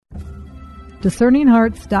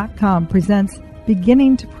DiscerningHearts.com presents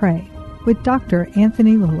Beginning to Pray with Dr.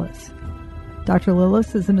 Anthony Lillis. Dr.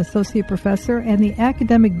 Lillis is an associate professor and the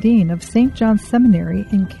academic dean of St. John's Seminary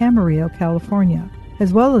in Camarillo, California,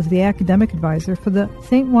 as well as the academic advisor for the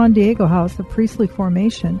St. Juan Diego House of Priestly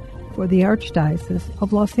Formation for the Archdiocese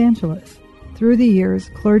of Los Angeles. Through the years,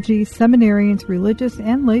 clergy, seminarians, religious,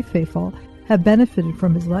 and lay faithful have benefited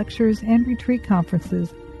from his lectures and retreat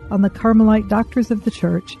conferences on the Carmelite Doctors of the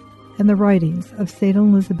Church and the writings of St.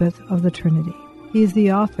 Elizabeth of the Trinity. He is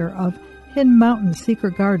the author of Hidden Mountain's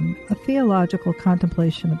Secret Garden, a theological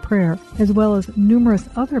contemplation of prayer, as well as numerous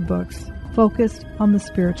other books focused on the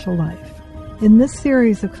spiritual life. In this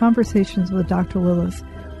series of conversations with Dr. Lillis,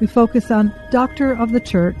 we focus on Doctor of the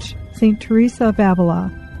Church, St. Teresa of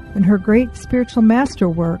Avila, and her great spiritual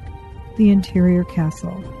masterwork, The Interior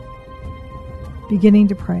Castle. Beginning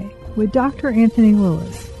to Pray with Dr. Anthony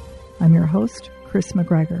Lillis. I'm your host, Chris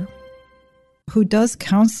McGregor. Who does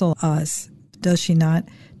counsel us, does she not,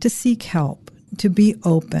 to seek help, to be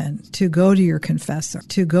open, to go to your confessor,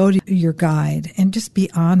 to go to your guide, and just be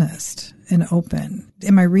honest and open.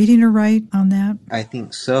 Am I reading her right on that? I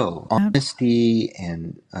think so. Honesty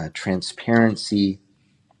and transparency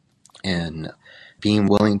and being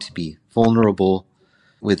willing to be vulnerable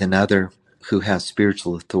with another who has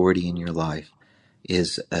spiritual authority in your life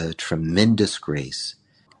is a tremendous grace.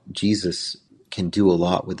 Jesus can do a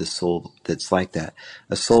lot with a soul that's like that.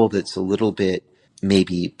 A soul that's a little bit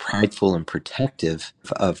maybe prideful and protective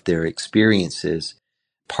of their experiences.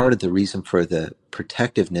 Part of the reason for the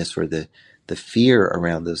protectiveness or the fear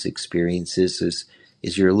around those experiences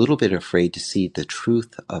is you're a little bit afraid to see the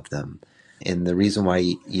truth of them. And the reason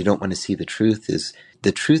why you don't want to see the truth is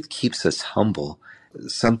the truth keeps us humble.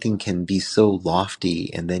 Something can be so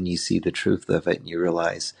lofty, and then you see the truth of it and you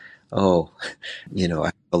realize, oh, I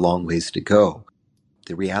have a long ways to go.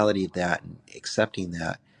 The reality of that and accepting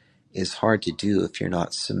that is hard to do if you're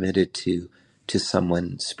not submitted to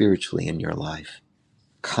someone spiritually in your life.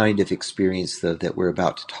 Kind of experience, though, that we're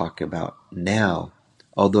about to talk about now,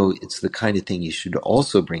 although it's the kind of thing you should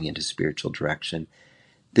also bring into spiritual direction,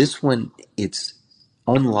 this one, it's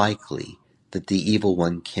unlikely that the evil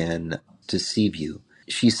one can deceive you.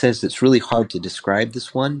 She says it's really hard to describe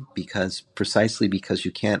this one precisely because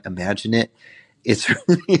you can't imagine it. It's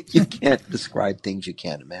really, you can't describe things you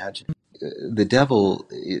can't imagine. The devil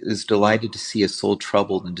is delighted to see a soul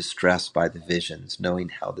troubled and distressed by the visions, knowing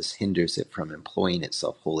how this hinders it from employing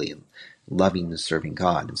itself wholly and loving and serving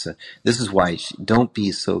God. And so this is why don't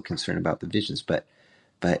be so concerned about the visions, but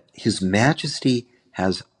His Majesty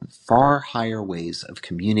has far higher ways of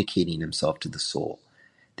communicating himself to the soul.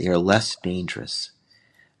 They are less dangerous.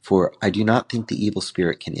 For I do not think the evil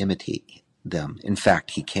spirit can imitate them. In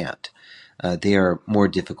fact, he can't. They are more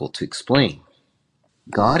difficult to explain.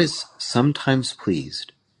 God is sometimes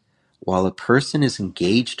pleased, while a person is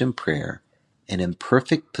engaged in prayer and in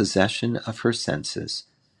perfect possession of her senses,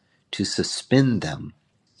 to suspend them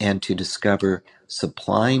and to discover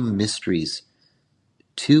sublime mysteries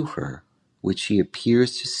to her, which he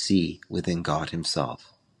appears to see within God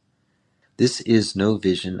himself. This is no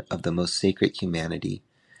vision of the most sacred humanity,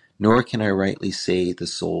 nor can I rightly say the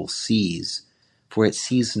soul sees, for it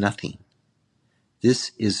sees nothing.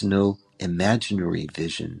 This is no imaginary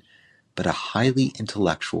vision, but a highly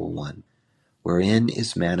intellectual one, wherein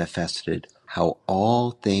is manifested how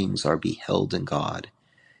all things are beheld in God,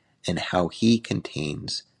 and how he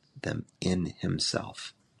contains them in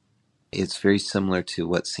himself. It's very similar to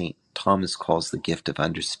what St. Thomas calls the gift of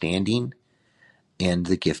understanding and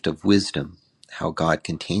the gift of wisdom, how God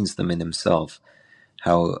contains them in himself,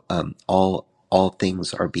 how all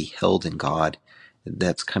things are beheld in God.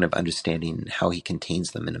 That's kind of understanding how he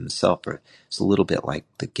contains them in himself. It's a little bit like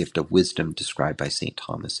the gift of wisdom described by St.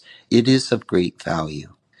 Thomas. It is of great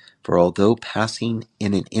value, for although passing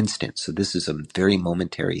in an instant, so this is a very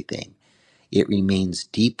momentary thing, it remains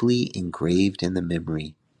deeply engraved in the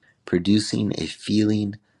memory, producing a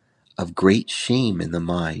feeling of great shame in the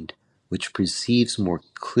mind, which perceives more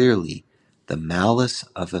clearly the malice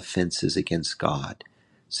of offenses against God,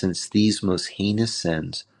 since these most heinous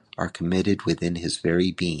sins are committed within his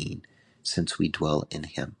very being, since we dwell in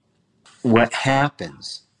him. What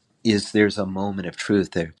happens is there's a moment of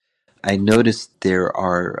truth there. I noticed there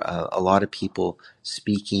are a lot of people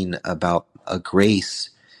speaking about a grace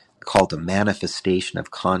called a manifestation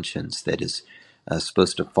of conscience that is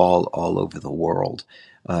supposed to fall all over the world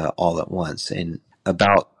all at once. And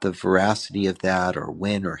about the veracity of that, or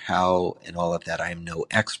when or how and all of that, I am no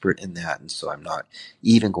expert in that, and so I'm not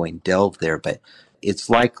even going to delve there. But it's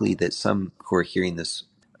likely that some who are hearing this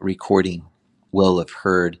recording will have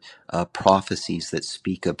heard prophecies that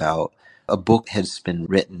speak about. A book has been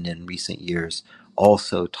written in recent years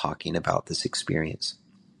also talking about this experience.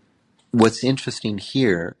 What's interesting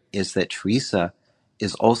here is that Teresa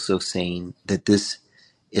is also saying that this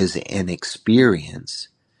is an experience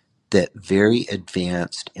that very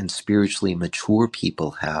advanced and spiritually mature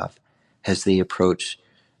people have as they approach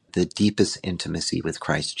the deepest intimacy with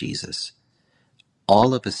Christ Jesus.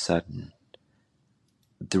 All of a sudden,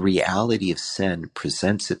 the reality of sin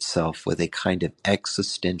presents itself with a kind of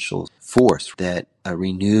existential force that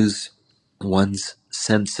renews one's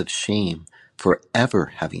sense of shame for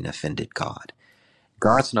ever having offended God.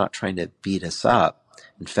 God's not trying to beat us up.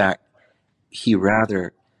 In fact, he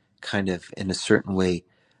rather kind of, in a certain way,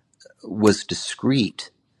 was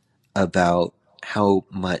discreet about how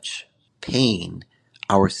much pain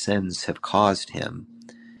our sins have caused him.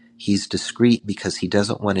 He's discreet because he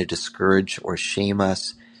doesn't want to discourage or shame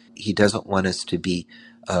us. He doesn't want us to be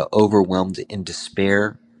overwhelmed in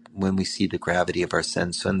despair when we see the gravity of our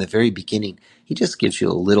sins. So in the very beginning, he just gives you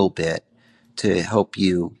a little bit to help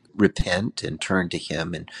you repent and turn to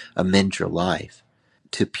him and amend your life,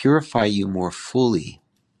 to purify you more fully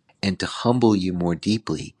and to humble you more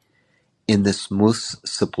deeply. In this most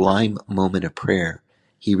sublime moment of prayer,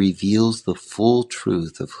 he reveals the full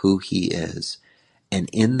truth of who he is. And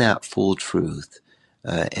in that full truth,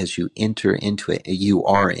 as you enter into it, you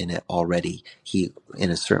are in it already. He,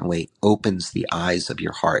 in a certain way, opens the eyes of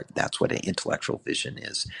your heart. That's what an intellectual vision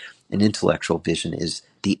is. An intellectual vision is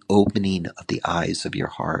the opening of the eyes of your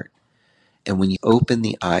heart. And when you open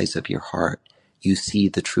the eyes of your heart, you see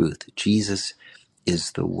the truth. Jesus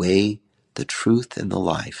is the way, the truth, and the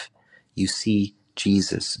life. You see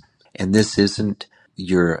Jesus. And this isn't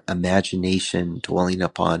your imagination dwelling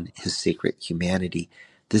upon his sacred humanity.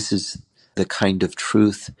 This is the kind of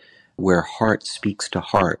truth where heart speaks to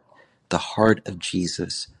heart. The heart of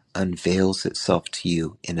Jesus unveils itself to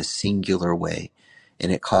you in a singular way,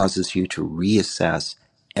 and it causes you to reassess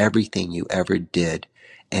everything you ever did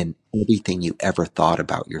and everything you ever thought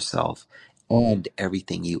about yourself and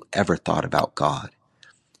everything you ever thought about God.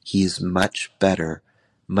 He is much better,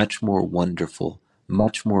 much more wonderful,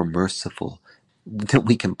 much more merciful than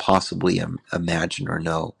we can possibly imagine or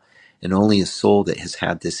know. And only a soul that has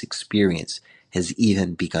had this experience has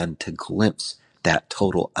even begun to glimpse that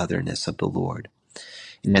total otherness of the Lord.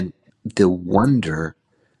 And the wonder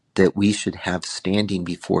that we should have standing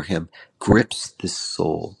before him grips this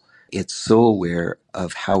soul. It's so aware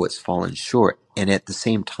of how it's fallen short, and at the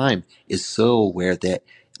same time is so aware that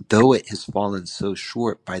though it has fallen so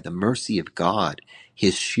short, by the mercy of God,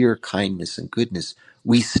 his sheer kindness and goodness,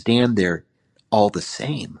 we stand there all the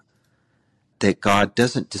same. That God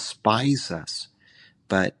doesn't despise us,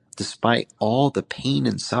 but despite all the pain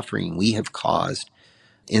and suffering we have caused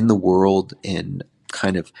in the world and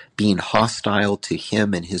kind of being hostile to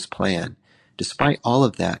him and his plan, despite all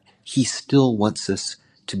of that, he still wants us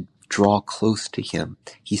to draw close to him.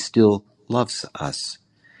 He still loves us.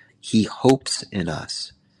 He hopes in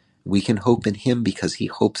us. We can hope in him because he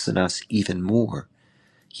hopes in us even more.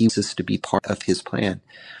 He wants us to be part of his plan.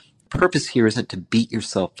 The purpose here isn't to beat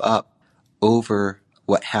yourself up over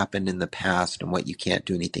what happened in the past and what you can't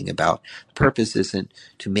do anything about. The purpose isn't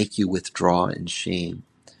to make you withdraw in shame.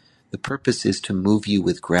 The purpose is to move you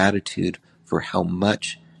with gratitude for how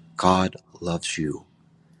much God loves you.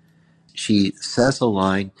 She says a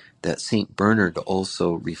line that St. Bernard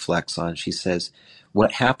also reflects on. She says,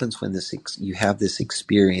 what happens when you have this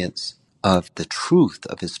experience of the truth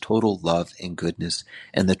of his total love and goodness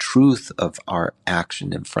and the truth of our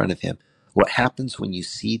action in front of him? What happens when you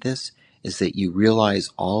see this is that you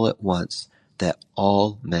realize all at once that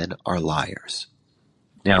all men are liars.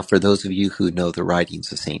 Now, for those of you who know the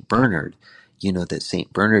writings of St. Bernard, you know that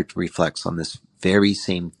St. Bernard reflects on this very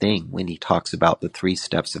same thing when he talks about the 3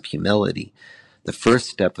 steps of humility. The first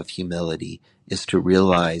step of humility is to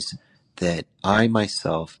realize that I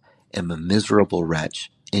myself am a miserable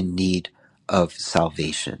wretch in need of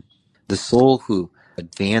salvation. The soul who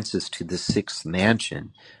advances to the 6th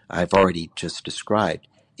mansion I've already just described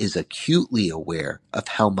is acutely aware of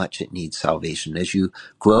how much it needs salvation. As you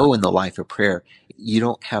grow in the life of prayer, you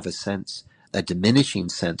don't have a diminishing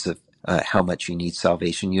sense of how much you need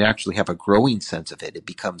salvation. You actually have a growing sense of it. It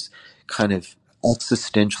becomes kind of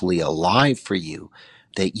existentially alive for you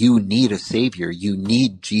that you need a Savior. You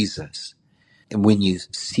need Jesus. And when you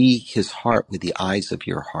see his heart with the eyes of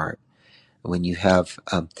your heart, when you have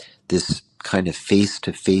this kind of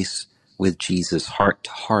face-to-face with Jesus,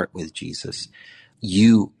 heart-to-heart with Jesus,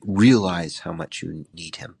 you realize how much you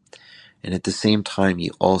need him. And at the same time,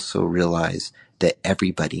 you also realize that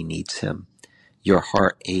everybody needs him. Your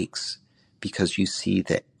heart aches because you see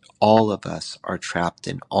that all of us are trapped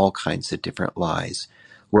in all kinds of different lies.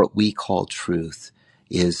 What we call truth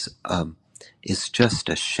is just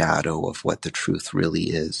a shadow of what the truth really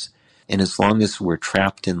is. And as long as we're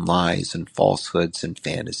trapped in lies and falsehoods and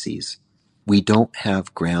fantasies, we don't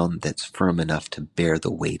have ground that's firm enough to bear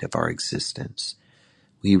the weight of our existence.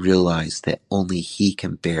 We realize that only He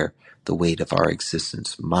can bear the weight of our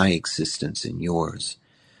existence, my existence and yours.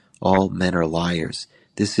 All men are liars.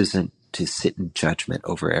 This isn't to sit in judgment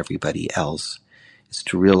over everybody else. It's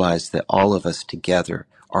to realize that all of us together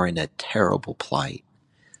are in a terrible plight.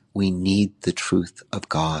 We need the truth of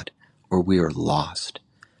God, or we are lost.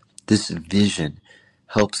 This vision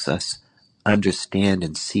helps us understand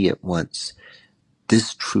and see at once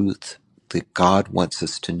this truth that God wants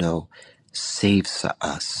us to know saves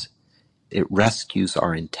us. It rescues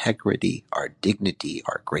our integrity, our dignity,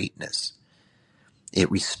 our greatness. It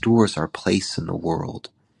restores our place in the world.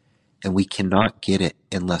 And we cannot get it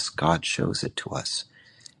unless God shows it to us.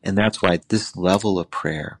 And that's why this level of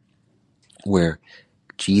prayer, where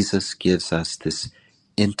Jesus gives us this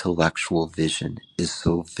intellectual vision, is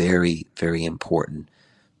so very, very important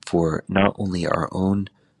for not only our own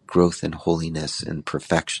growth in holiness and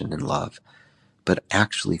perfection and love, but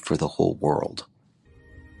actually for the whole world.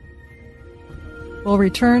 We'll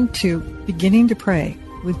return to Beginning to Pray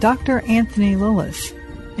with Dr. Anthony Lilles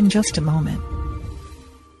in just a moment.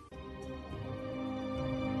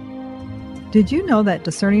 Did you know that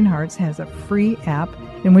Discerning Hearts has a free app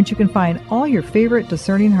in which you can find all your favorite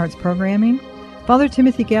Discerning Hearts programming? Father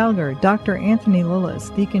Timothy Gallagher, Dr. Anthony Lilles,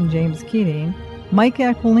 Deacon James Keating, Mike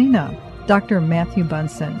Aquilina, Dr. Matthew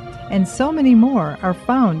Bunson, and so many more are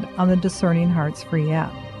found on the Discerning Hearts free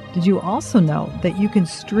app. Did you also know that you can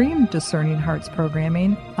stream Discerning Hearts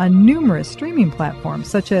programming on numerous streaming platforms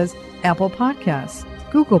such as Apple Podcasts,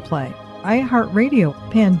 Google Play, iHeartRadio,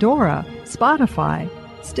 Pandora, Spotify,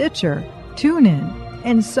 Stitcher, TuneIn,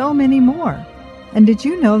 and so many more. And did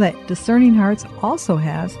you know that Discerning Hearts also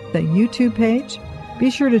has the YouTube page? Be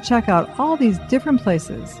sure to check out all these different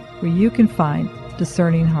places where you can find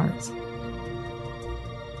Discerning Hearts.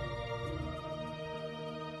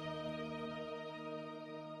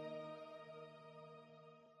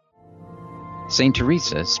 Saint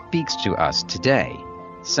Teresa speaks to us today,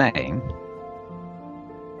 saying,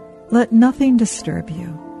 "Let nothing disturb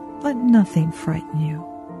you. Let nothing frighten you.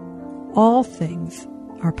 All things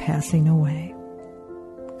are passing away.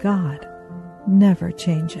 God never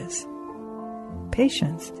changes.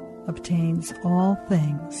 Patience obtains all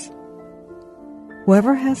things.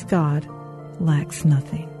 Whoever has God lacks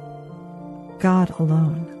nothing. God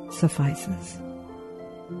alone suffices."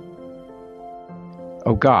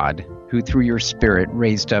 O God, who through your Spirit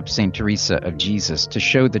raised up Saint Teresa of Jesus to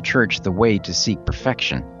show the Church the way to seek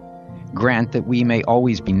perfection, grant that we may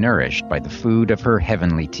always be nourished by the food of her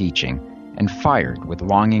heavenly teaching and fired with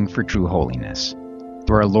longing for true holiness.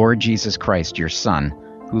 Through our Lord Jesus Christ, your Son,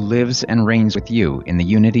 who lives and reigns with you in the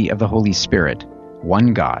unity of the Holy Spirit,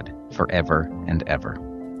 one God, forever and ever.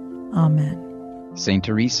 Amen. Saint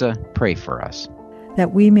Teresa, pray for us,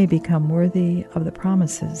 that we may become worthy of the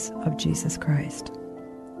promises of Jesus Christ.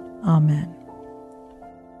 Amen.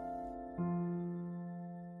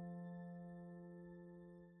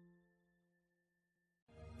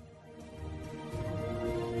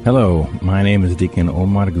 Hello, my name is Deacon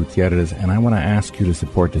Omar Gutierrez, and I want to ask you to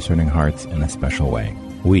support Discerning Hearts in a special way.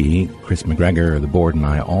 We, Chris McGregor, the board, and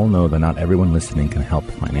I all know that not everyone listening can help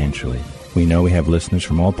financially. We know we have listeners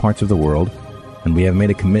from all parts of the world, and we have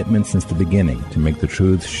made a commitment since the beginning to make the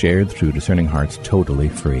truths shared through Discerning Hearts totally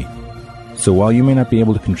free. So while you may not be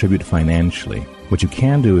able to contribute financially, what you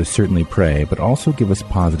can do is certainly pray, but also give us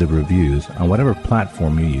positive reviews on whatever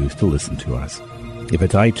platform you use to listen to us. If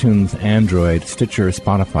it's iTunes, Android, Stitcher, or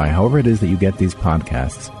Spotify, however it is that you get these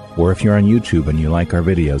podcasts, or if you're on YouTube and you like our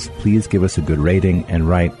videos, please give us a good rating and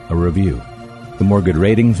write a review. The more good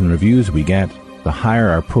ratings and reviews we get, the higher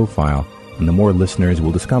our profile, and the more listeners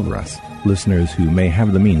will discover us, listeners who may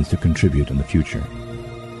have the means to contribute in the future.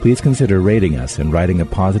 Please consider rating us and writing a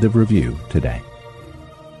positive review today.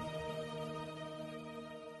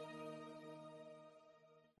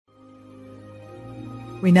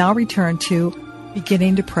 We now return to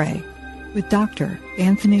Beginning to Pray with Dr.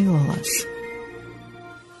 Anthony Lilles.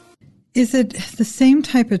 Is it the same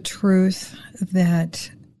type of truth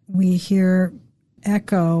that we hear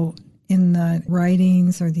echo in the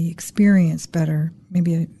writings or the experience better?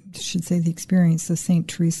 Maybe I should say the experience of St.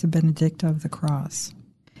 Teresa Benedicta of the Cross.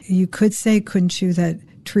 You could say, couldn't you, that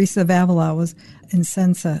Teresa of Avila was, in a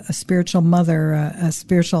sense, a spiritual mother, a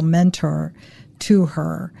spiritual mentor to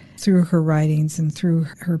her through her writings and through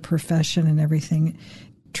her profession and everything.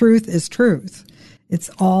 truth is truth. It's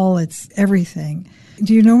everything.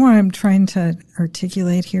 Do you know what I'm trying to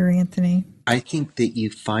articulate here, Anthony? I think that you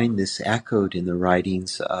find this echoed in the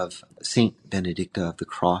writings of Saint Benedicta of the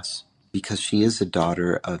Cross, because she is a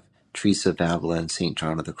daughter of Teresa of Avila and Saint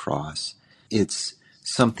John of the Cross. It's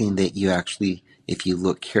something that you actually, if you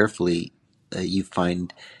look carefully, you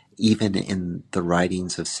find even in the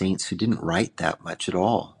writings of saints who didn't write that much at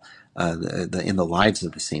all, in the lives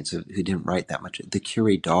of the saints who didn't write that much. The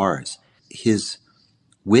Curé d'Ars, his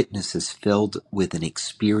witness is filled with an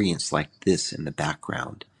experience like this in the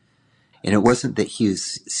background. And it wasn't that he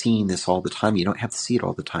was seeing this all the time. You don't have to see it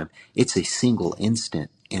all the time. It's a single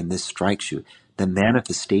instant, and this strikes you. The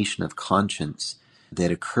manifestation of conscience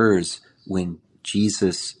that occurs when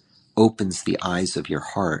Jesus opens the eyes of your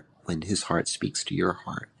heart, when his heart speaks to your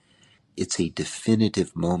heart. It's a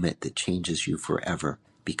definitive moment that changes you forever,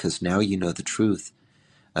 because now you know the truth.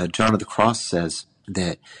 John of the Cross says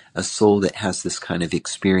that a soul that has this kind of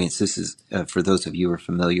experience, this is for those of you who are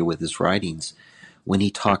familiar with his writings, when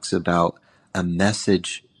he talks about a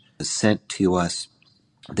message sent to us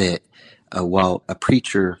that while a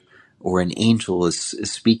preacher or an angel is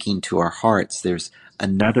speaking to our hearts, there's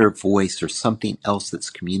another voice or something else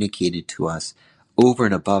that's communicated to us over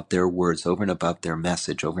and above their words, over and above their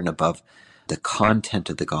message, over and above the content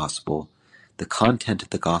of the gospel. The content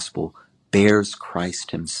of the gospel bears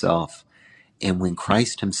Christ himself. And when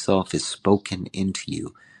Christ himself is spoken into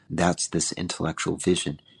you, that's this intellectual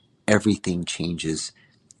vision. Everything changes,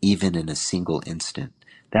 even in a single instant.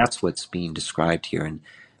 That's what's being described here. And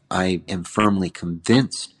I am firmly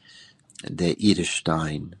convinced that Edith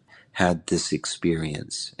Stein had this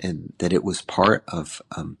experience, and that it was part of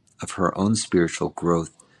her own spiritual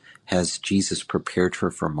growth as Jesus prepared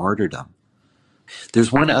her for martyrdom.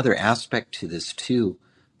 There's one other aspect to this too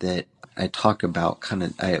that I talk about.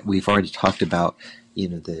 We've already talked about,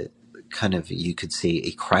 the kind of, you could say,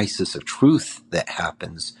 a crisis of truth that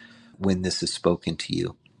happens when this is spoken to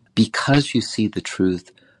you. Because you see the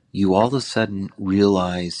truth, you all of a sudden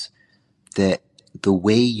realize that the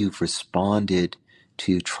way you've responded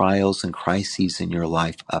to trials and crises in your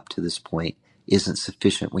life up to this point isn't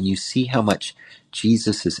sufficient. When you see how much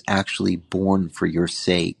Jesus is actually born for your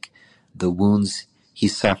sake, the wounds he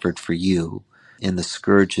suffered for you, and the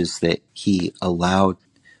scourges that he allowed,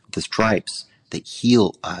 the stripes that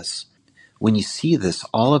heal us, when you see this,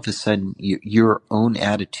 all of a sudden your own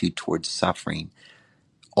attitude towards suffering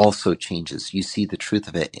also changes. You see the truth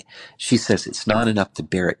of it. She says it's not enough to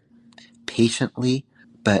bear it patiently,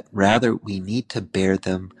 but rather we need to bear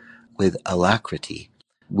them with alacrity,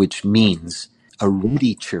 which means a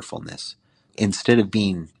ready cheerfulness. Instead of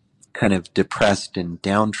being kind of depressed and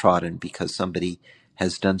downtrodden because somebody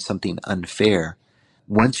has done something unfair,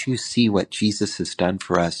 once you see what Jesus has done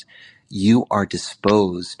for us, you are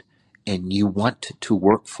disposed and you want to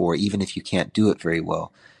work for, even if you can't do it very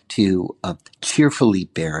well, to cheerfully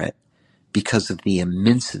bear it because of the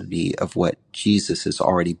immensity of what Jesus has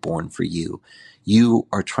already borne for you. You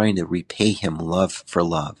are trying to repay him love for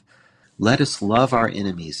love. Let us love our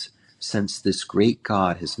enemies, since this great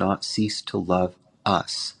God has not ceased to love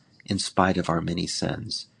us in spite of our many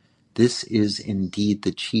sins. This is indeed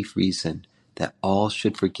the chief reason that all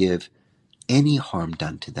should forgive any harm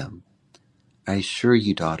done to them. I assure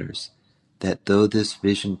you, daughters, that though this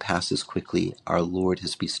vision passes quickly, our Lord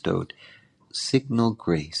has bestowed signal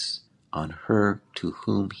grace on her to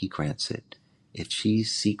whom he grants it, if she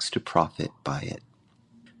seeks to profit by it,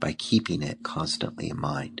 by keeping it constantly in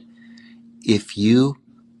mind. If you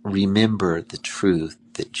remember the truth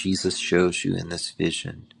that Jesus shows you in this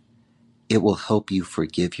vision, it will help you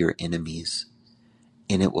forgive your enemies,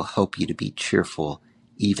 and it will help you to be cheerful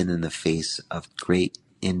even in the face of great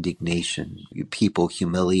indignation, people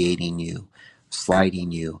humiliating you,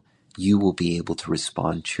 slighting you. You will be able to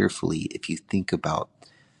respond cheerfully if you think about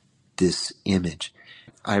this image.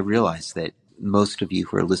 I realize that most of you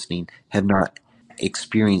who are listening have not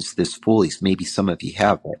experienced this fully. Maybe some of you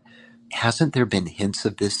have, but hasn't there been hints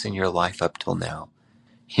of this in your life up till now?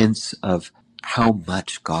 Hints of how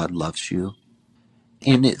much God loves you?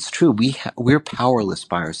 And it's true, we're powerless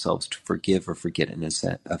by ourselves to forgive or forget an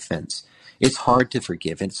offense. It's hard to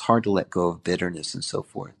forgive, and it's hard to let go of bitterness and so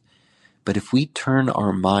forth. But if we turn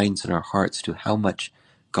our minds and our hearts to how much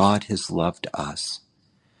God has loved us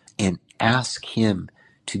and ask him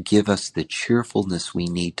to give us the cheerfulness we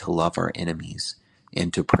need to love our enemies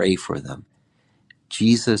and to pray for them,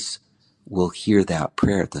 Jesus will hear that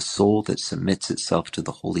prayer. The soul that submits itself to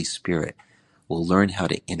the Holy Spirit will learn how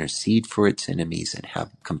to intercede for its enemies and have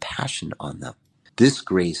compassion on them. This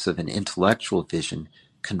grace of an intellectual vision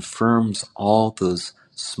confirms all those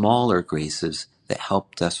smaller graces that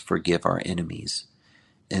helped us forgive our enemies.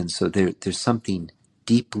 And so there's something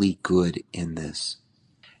deeply good in this.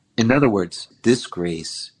 In other words, this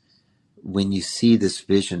grace, when you see this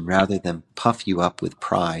vision, rather than puff you up with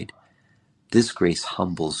pride, this grace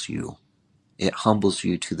humbles you. It humbles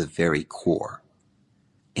you to the very core.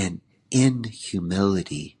 And in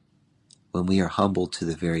humility, when we are humbled to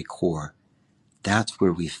the very core, that's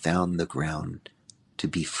where we found the ground to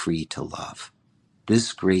be free to love.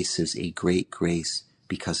 This grace is a great grace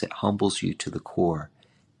because it humbles you to the core.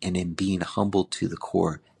 And in being humbled to the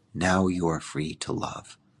core, now you are free to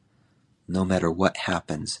love. No matter what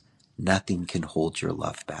happens, nothing can hold your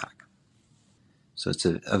love back. So it's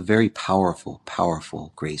a very powerful,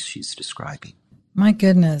 powerful grace she's describing. My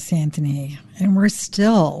goodness, Anthony. And we're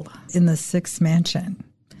still in the sixth mansion.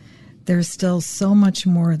 There's still so much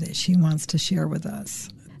more that she wants to share with us.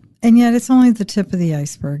 And yet it's only the tip of the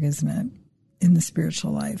iceberg, isn't it, in the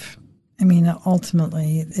spiritual life? I mean,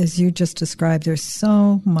 ultimately, as you just described, there's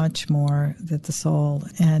so much more that the soul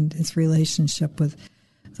and its relationship with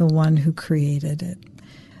the one who created it.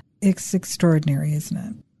 It's extraordinary, isn't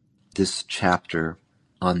it? This chapter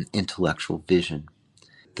on intellectual vision,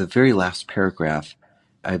 the very last paragraph,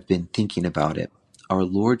 I've been thinking about it. Our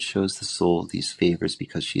Lord shows the soul these favors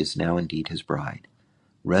because she is now indeed his bride,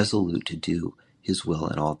 resolute to do his will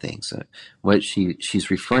in all things. What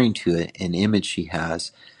she's referring to, an image she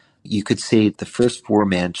has, you could say the first four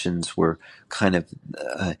mansions were kind of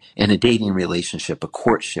in a dating relationship, a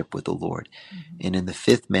courtship with the Lord. Mm-hmm. And in the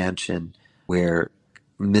fifth mansion, where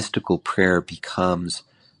mystical prayer becomes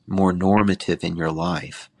more normative in your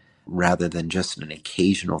life, rather than just an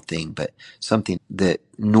occasional thing, but something that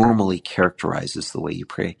normally characterizes the way you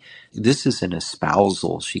pray. This is an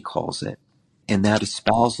espousal, she calls it. And that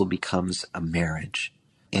espousal becomes a marriage.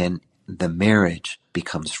 And the marriage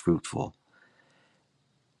becomes fruitful.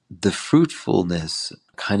 The fruitfulness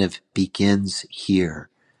kind of begins here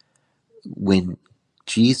when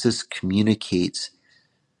Jesus communicates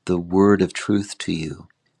the word of truth to you.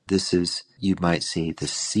 This is, you might say, the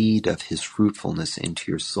seed of his fruitfulness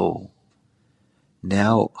into your soul.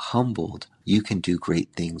 Now, humbled, you can do great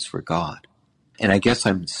things for God. And I guess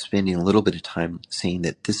I'm spending a little bit of time saying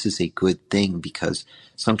that this is a good thing, because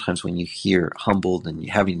sometimes when you hear humbled and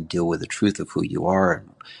you're having to deal with the truth of who you are and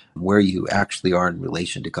where you actually are in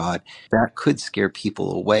relation to God, that could scare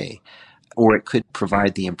people away. Or it could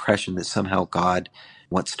provide the impression that somehow God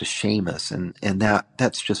wants to shame us. And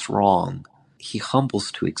that's just wrong. He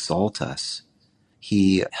humbles to exalt us.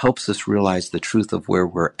 He helps us realize the truth of where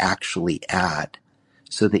we're actually at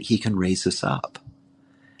so that he can raise us up.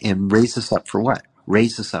 And raise us up for what?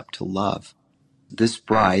 Raise us up to love. This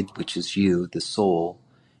bride, which is you, the soul,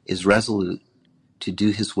 is resolute to do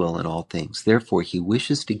his will in all things. Therefore, he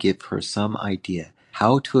wishes to give her some idea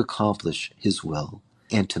how to accomplish his will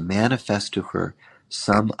and to manifest to her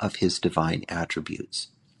some of his divine attributes.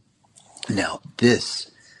 Now, this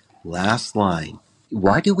last line,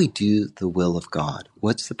 why do we do the will of God?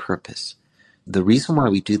 What's the purpose? The reason why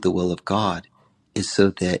we do the will of God is so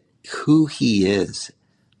that who he is,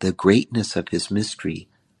 the greatness of his mystery,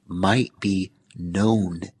 might be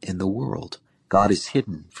known in the world. God is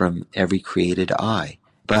hidden from every created eye,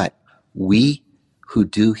 but we who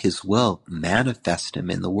do his will manifest him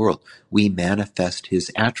in the world. We manifest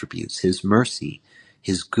his attributes, his mercy,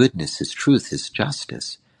 his goodness, his truth, his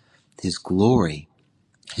justice, his glory,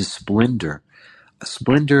 his splendor.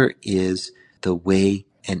 Splendor is the way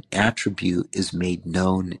an attribute is made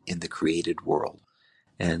known in the created world.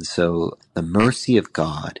 And so the mercy of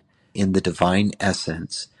God in the divine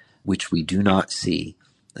essence, which we do not see,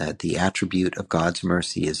 the attribute of God's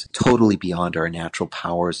mercy is totally beyond our natural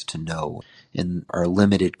powers to know, and our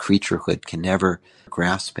limited creaturehood can never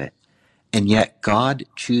grasp it. And yet God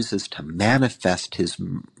chooses to manifest his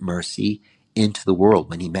mercy into the world.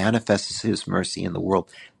 When he manifests his mercy in the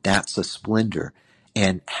world, that's a splendor.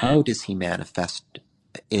 And how does he manifest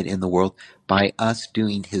it in the world? By us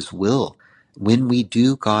doing his will. When we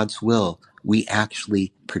do God's will, we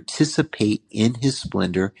actually participate in his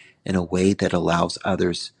splendor in a way that allows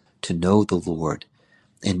others to know the Lord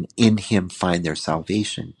and in him find their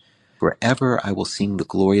salvation. Forever I will sing the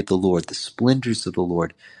glory of the Lord. The splendors of the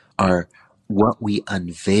Lord are what we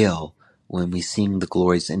unveil when we sing the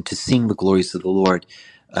glories. And to sing the glories of the Lord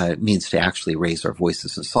means to actually raise our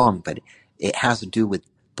voices in song, but it has to do with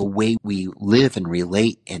the way we live and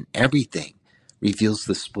relate, and everything reveals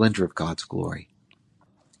the splendor of God's glory.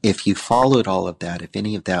 If you followed all of that, if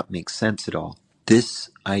any of that makes sense at all, this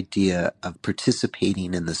idea of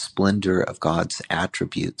participating in the splendor of God's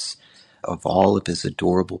attributes, of all of his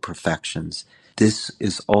adorable perfections, this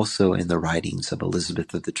is also in the writings of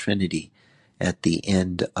Elizabeth of the Trinity. at the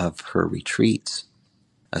end of her retreats,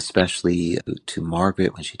 especially to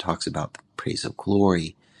Margaret when she talks about the praise of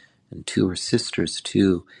glory, and to her sisters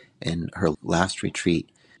too. In her last retreat,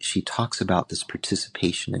 she talks about this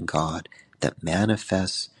participation in God that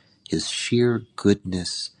manifests his sheer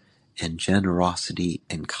goodness and generosity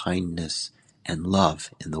and kindness and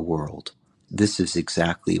love in the world. This is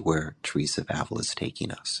exactly where Teresa of Avila is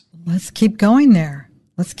taking us. Let's keep going there.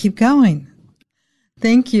 Let's keep going.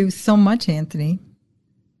 Thank you so much, Anthony.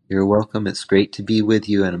 You're welcome. It's great to be with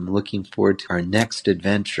you, and I'm looking forward to our next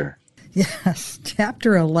adventure. Yes,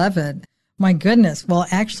 chapter 11. My goodness, we'll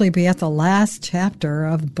actually be at the last chapter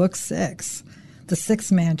of book 6, The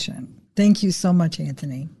Sixth Mansion. Thank you so much,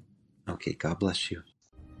 Anthony. Okay, God bless you.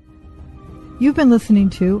 You've been listening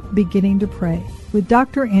to Beginning to Pray with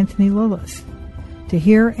Dr. Anthony Lillis. To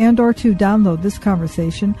hear and or to download this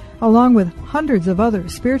conversation, along with hundreds of other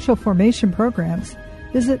spiritual formation programs,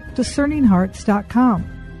 visit discerninghearts.com.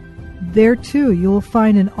 There, too, you will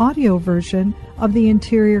find an audio version of The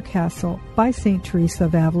Interior Castle by St. Teresa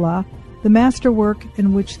of Avila, the masterwork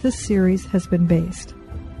in which this series has been based.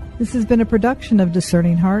 This has been a production of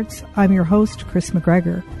Discerning Hearts. I'm your host, Chris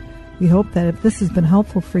McGregor. We hope that if this has been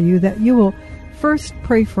helpful for you, that you will first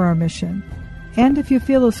pray for our mission. And if you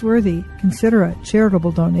feel us worthy, consider a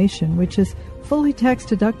charitable donation, which is fully tax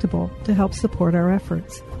deductible to help support our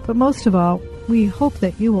efforts. But most of all, we hope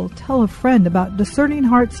that you will tell a friend about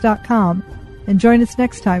discerninghearts.com and join us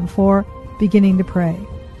next time for Beginning to Pray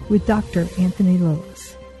with Dr. Anthony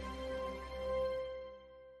Lillis.